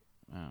family.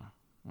 Oh,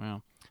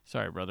 well,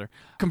 sorry, brother.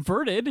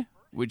 Converted,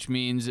 which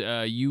means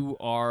you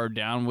are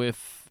down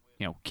with,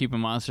 keeping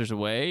monsters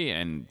away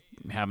and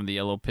having the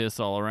yellow piss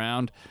all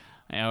around.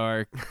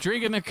 Or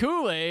drinking the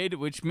Kool-Aid,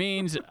 which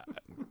means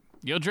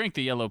you'll drink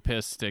the yellow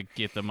piss to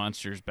get the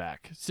monsters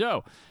back.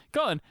 So,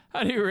 Cullen,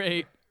 how do you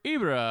rate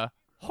Ebirah,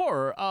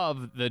 Horror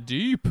of the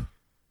Deep?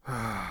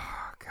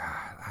 Oh,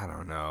 God, I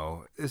don't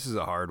know. This is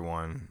a hard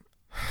one.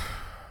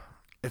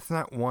 It's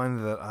not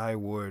one that I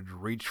would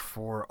reach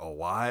for a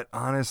lot,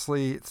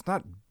 honestly. It's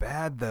not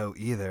bad, though,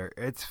 either.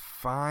 It's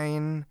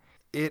fine.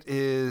 It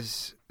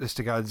is just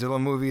a Godzilla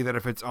movie that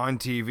if it's on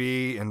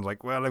TV and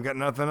I've got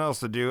nothing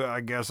else to do,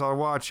 I guess I'll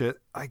watch it.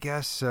 I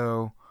guess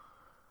so.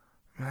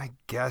 I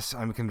guess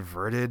I'm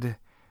converted,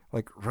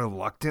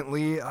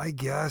 reluctantly, I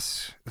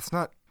guess. It's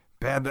not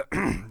bad.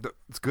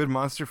 It's good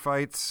monster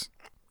fights.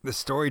 The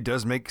story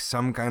does make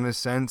some kind of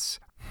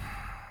sense.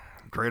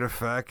 Great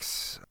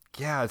effects.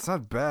 Yeah, it's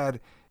not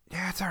bad.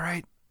 Yeah, it's all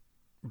right.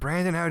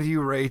 Brandon, how do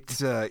you rate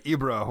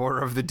Ebirah,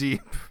 Horror of the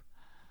Deep?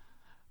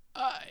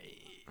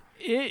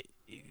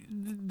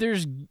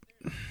 There's...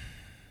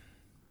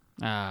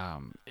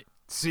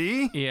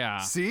 See? Yeah.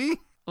 See?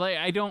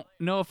 I don't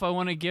know if I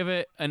want to give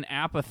it an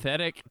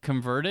apathetic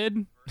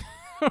converted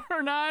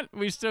or not.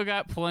 We still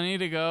got plenty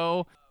to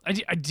go.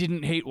 I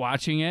didn't hate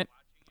watching it.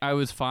 I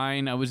was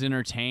fine. I was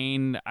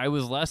entertained. I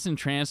was less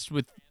entranced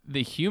with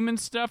the human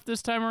stuff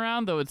this time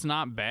around, though it's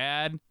not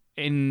bad.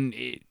 And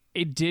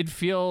it did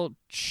feel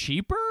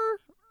cheaper,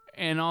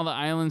 and all the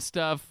island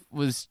stuff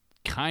was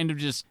kind of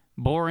just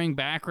boring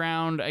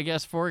background, I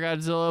guess, for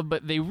Godzilla,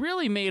 but they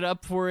really made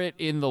up for it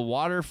in the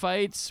water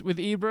fights with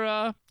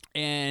Ebirah,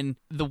 and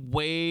the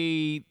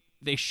way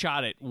they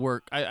shot it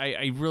worked.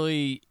 I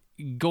really,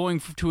 going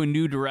to a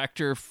new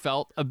director,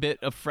 felt a bit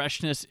of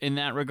freshness in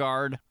that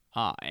regard,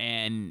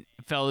 and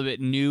felt a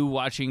bit new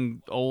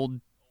watching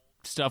old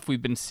stuff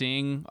we've been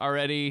seeing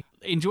already.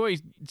 Enjoy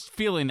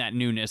feeling that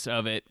newness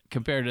of it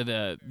compared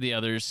to the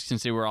others,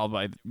 since they were all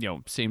by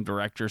same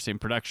director, same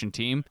production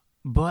team.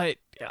 But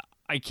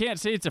I can't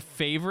say it's a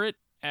favorite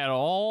at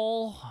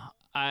all.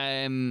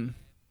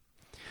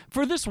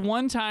 For this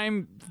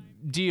one-time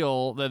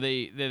deal that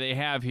they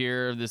have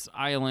here, this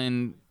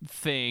island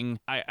thing,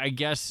 I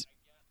guess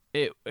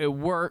it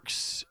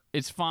works.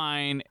 It's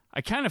fine.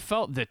 I kind of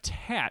felt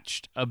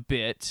detached a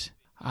bit.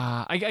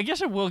 I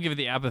guess I will give it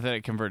the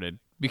apathetic converted,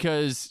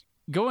 because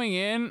going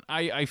in,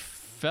 I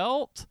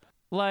felt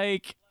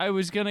like I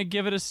was going to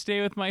give it a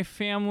stay with my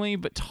family,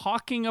 but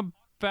talking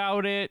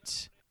about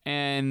it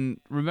and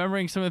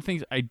remembering some of the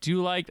things I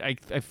do like, I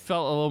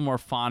felt a little more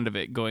fond of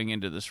it going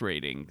into this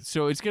rating.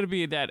 So it's going to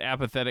be that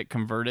apathetic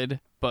converted,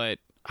 but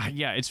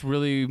yeah, it's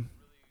really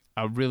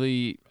a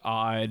really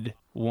odd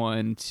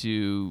one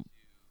to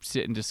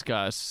sit and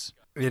discuss.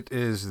 It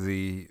is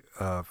the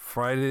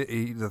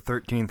Friday the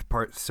 13th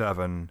Part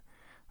 7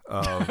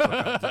 of the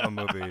Godzilla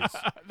movies.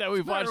 That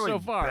we've watched really so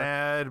far.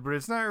 Bad, but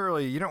it's not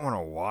really, you don't want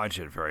to watch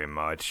it very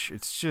much.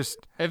 It's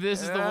just... If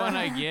this is the one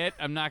I get,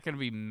 I'm not going to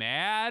be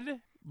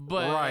mad,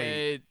 but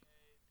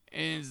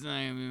it's not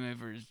going to be my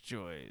first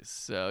choice.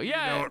 So,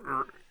 yeah.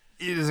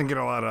 It doesn't get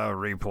a lot of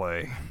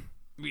replay.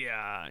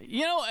 Yeah,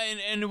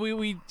 and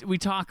we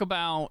talk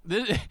about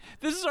this.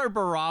 This is our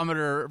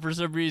barometer for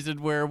some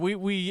reason, where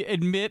we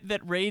admit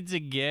that Raids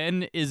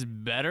Again is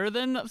better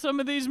than some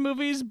of these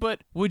movies,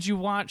 but would you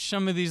watch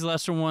some of these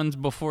lesser ones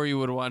before you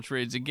would watch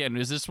Raids Again?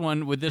 Would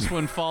this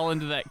one fall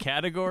into that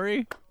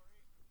category?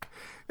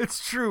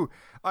 It's true.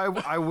 I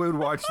would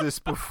watch this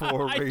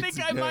before Raids Again. I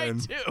think I might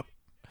too.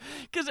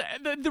 Because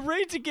the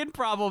Raids Again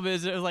problem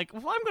is, it was like,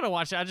 well, I'm going to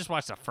watch it. I'll just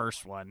watch the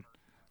first one.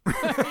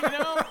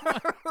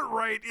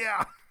 Right,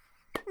 yeah.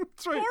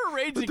 That's right. Or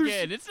Raids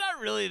Again. It's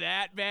not really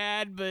that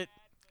bad, but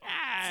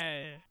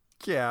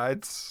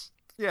yeah,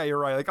 you're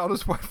right. Like, I'll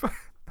just watch.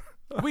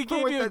 We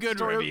gave you a good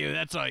review.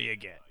 That's all you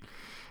get.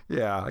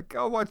 Yeah,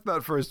 I'll watch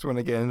that first one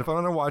again. If I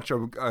want to watch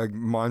a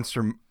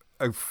monster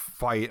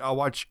fight, I'll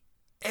watch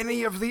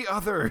any of the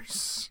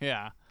others.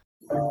 Yeah.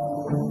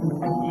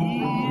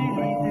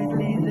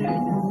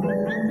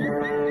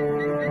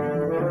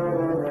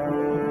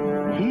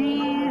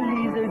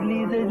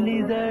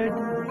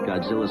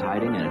 Godzilla's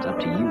hiding, and it's up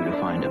to you to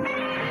find him.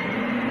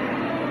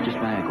 Just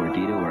buy a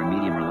gordita or a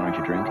medium or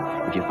larger drink.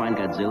 If you find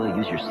Godzilla,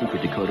 use your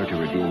secret decoder to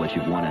reveal what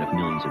you've won out of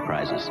millions of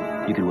prizes.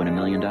 You could win $1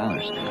 million.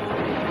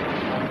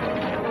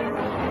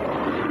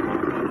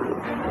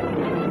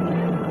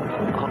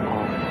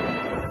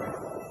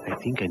 I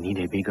think I need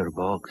a bigger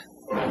box.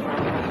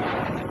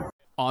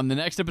 On the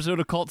next episode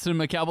of Cult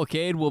Cinema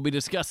Cavalcade, we'll be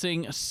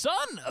discussing Son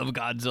of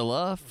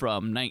Godzilla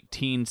from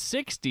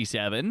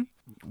 1967.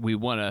 We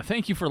want to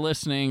thank you for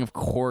listening. Of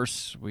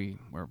course, we're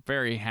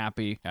very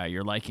happy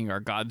you're liking our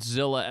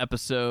Godzilla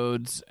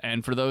episodes.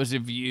 And for those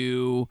of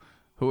you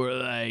who are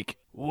like,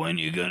 when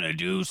you gonna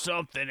do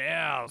something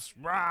else?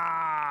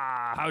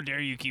 Rah! How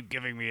dare you keep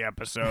giving me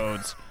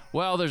episodes?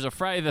 Well, there's a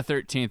Friday the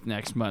 13th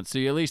next month, so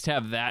you at least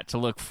have that to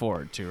look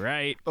forward to,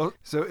 right? Oh,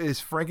 so is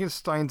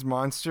Frankenstein's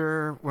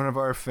monster one of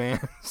our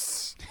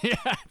fans?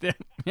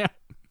 Yeah.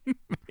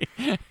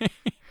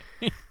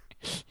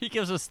 He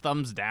gives us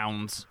thumbs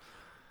downs.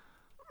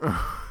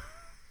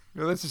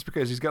 No, that's just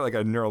because he's got like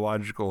a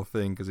neurological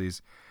thing because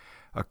he's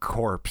a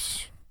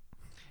corpse.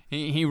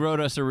 He wrote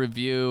us a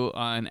review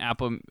on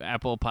Apple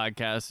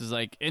Podcasts. Is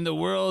like, in the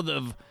world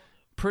of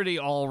pretty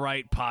all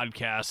right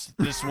podcasts,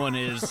 this one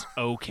is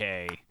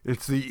okay.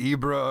 It's the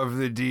Ebirah of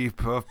the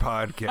deep of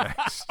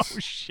podcasts. Oh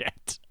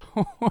shit!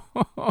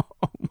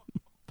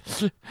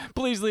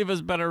 Please leave us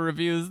better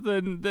reviews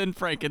than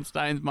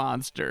Frankenstein's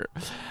monster.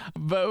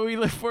 But we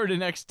look forward to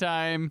next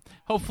time.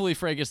 Hopefully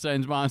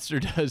Frankenstein's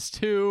monster does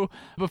too.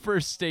 But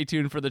first, stay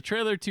tuned for the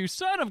trailer to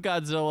Son of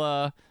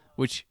Godzilla,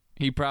 which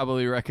he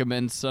probably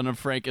recommends Son of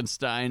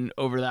Frankenstein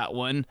over that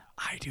one.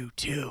 I do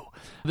too.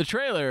 The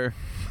trailer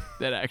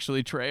that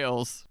actually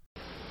trails.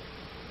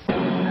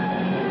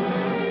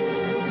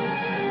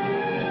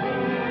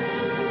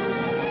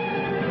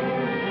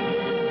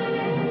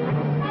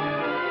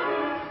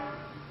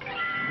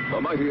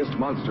 The mightiest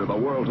monster the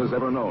world has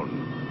ever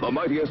known. The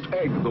mightiest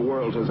egg the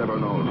world has ever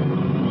known.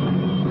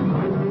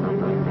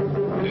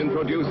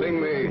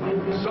 Introducing the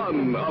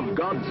Son of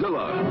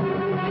Godzilla.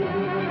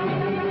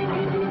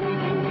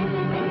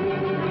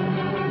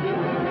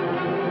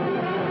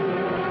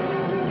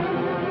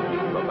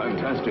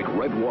 Fantastic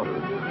red water,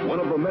 one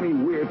of the many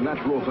weird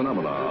natural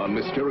phenomena on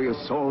mysterious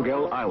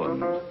Sorgel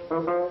Island.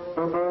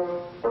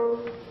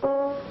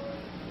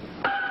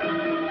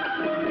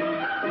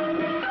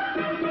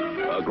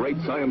 A great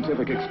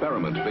scientific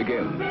experiment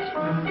begins.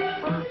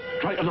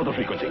 Try another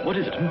frequency. What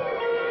is it?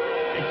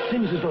 It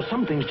seems as though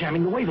something's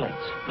jamming the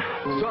wavelengths.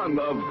 Son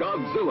of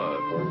Godzilla,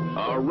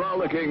 a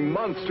rollicking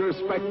monster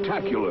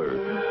spectacular.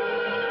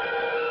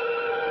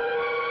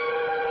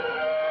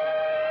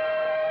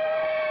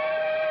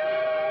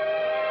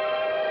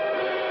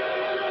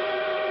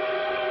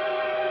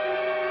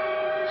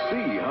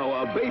 See how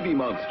a baby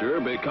monster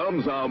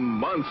becomes a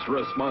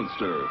monstrous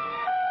monster.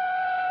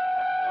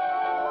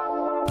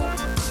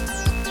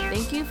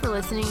 Thank you for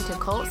listening to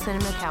Cult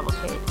Cinema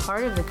Cavalcade,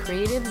 part of the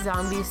Creative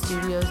Zombie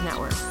Studios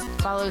Network.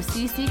 Follow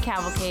CC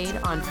Cavalcade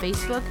on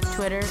Facebook,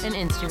 Twitter, and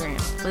Instagram.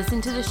 Listen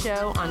to the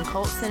show on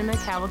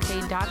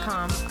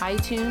CultCinemaCavalcade.com,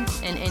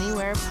 iTunes, and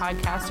anywhere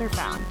podcasts are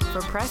found.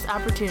 For press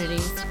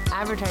opportunities,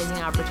 advertising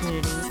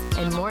opportunities,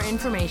 and more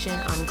information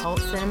on Cult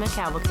Cinema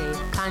Cavalcade,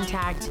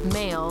 contact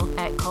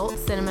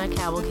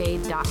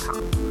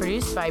mail@CultCinemaCavalcade.com.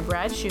 Produced by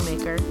Brad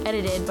Shoemaker,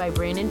 edited by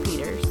Brandon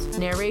Peters,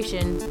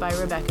 narration by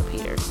Rebecca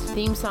Peters.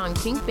 Theme song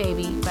Pink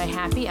Baby by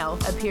Happy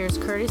Elf appears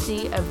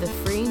courtesy of the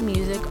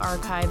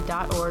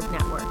freemusicarchive.org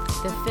network.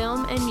 The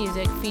film and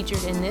music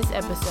featured in this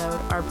episode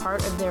are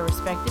part of their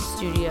respective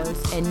studios,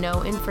 and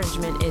no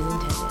infringement is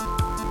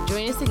intended.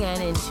 Join us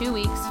again in 2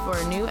 weeks for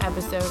a new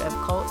episode of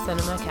Cult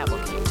Cinema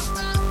Cavalcade.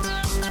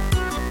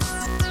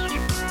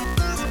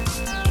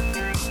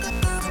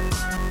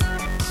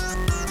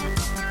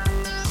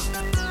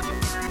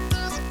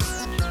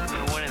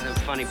 One of the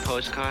funny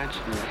postcards.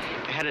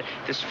 It had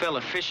this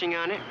fella fishing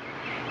on it.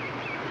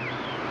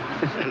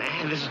 And I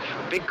had this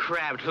big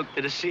crab hooked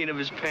to the seat of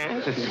his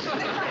pants. And it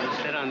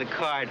said on the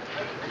card,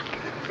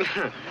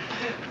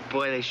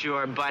 boy, they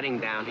sure are biting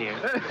down here.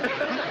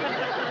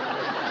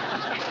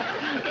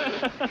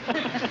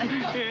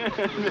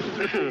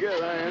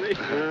 Good, Andy.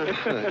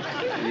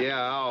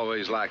 Yeah, I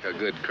always like a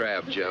good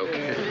crab joke.